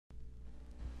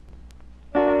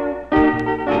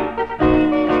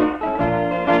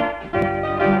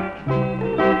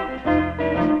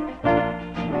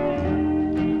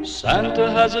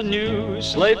has a new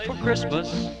sleigh for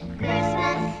Christmas,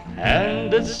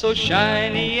 and it's so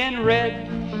shiny and red.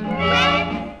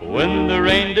 When the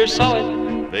reindeer saw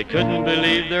it, they couldn't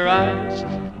believe their eyes.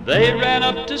 They ran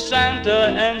up to Santa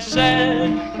and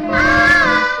said, "Oh,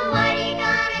 what are you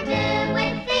gonna do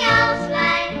with the old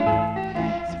sleigh?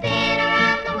 Spin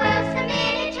around the world so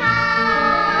many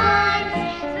times,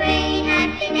 bringing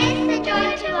happiness and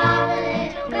joy to all the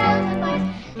little girls and boys.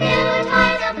 Fill with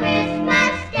toys on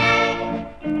Christmas Day."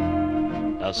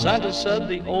 Now Santa said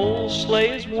the old sleigh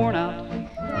is worn out.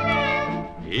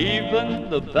 Even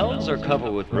the bells are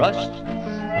covered with rust.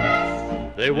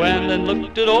 They went and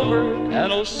looked it over,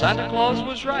 and old Santa Claus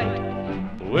was right.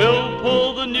 We'll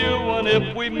pull the new one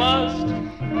if we must.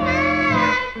 What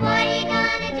are you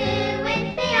gonna do with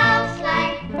the old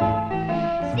sleigh?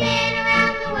 Spin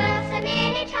around the world so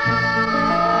many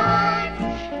times,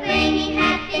 bringing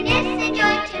happiness and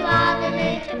joy to all the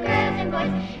little girls and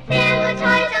boys. Filled with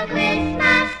toys on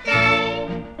Christmas Day.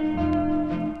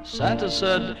 Santa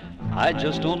said, "I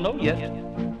just don't know yet."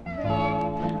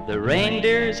 The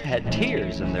reindeers had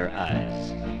tears in their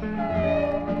eyes.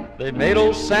 They made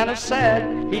old Santa sad.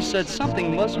 He said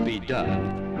something must be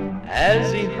done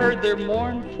as he heard their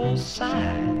mournful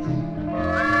sighs. Oh,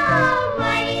 what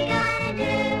are you gonna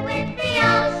do with the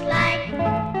old sleigh?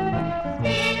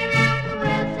 Spin around the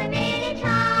world so many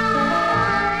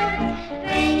times,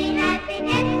 bringing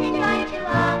happiness and joy to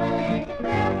all the little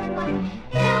girls and boys.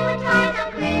 Filled with toys on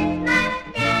Christmas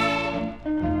Day.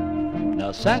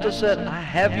 Now Santa said, "I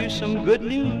have you some good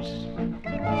news.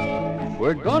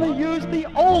 We're gonna use the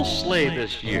old sleigh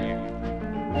this year."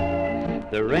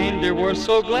 The reindeer were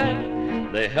so glad,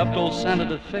 they helped old Santa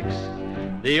to fix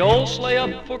the old sleigh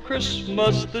up for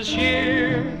Christmas this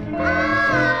year. Oh,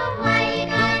 what are you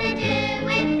gonna do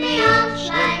with the old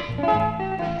sleigh?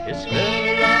 It's been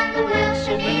around the world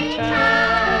so many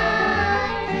times,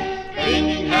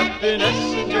 bringing happiness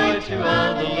and joy to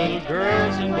all the little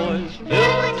girls and boys.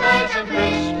 Filled with toys on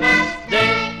Christmas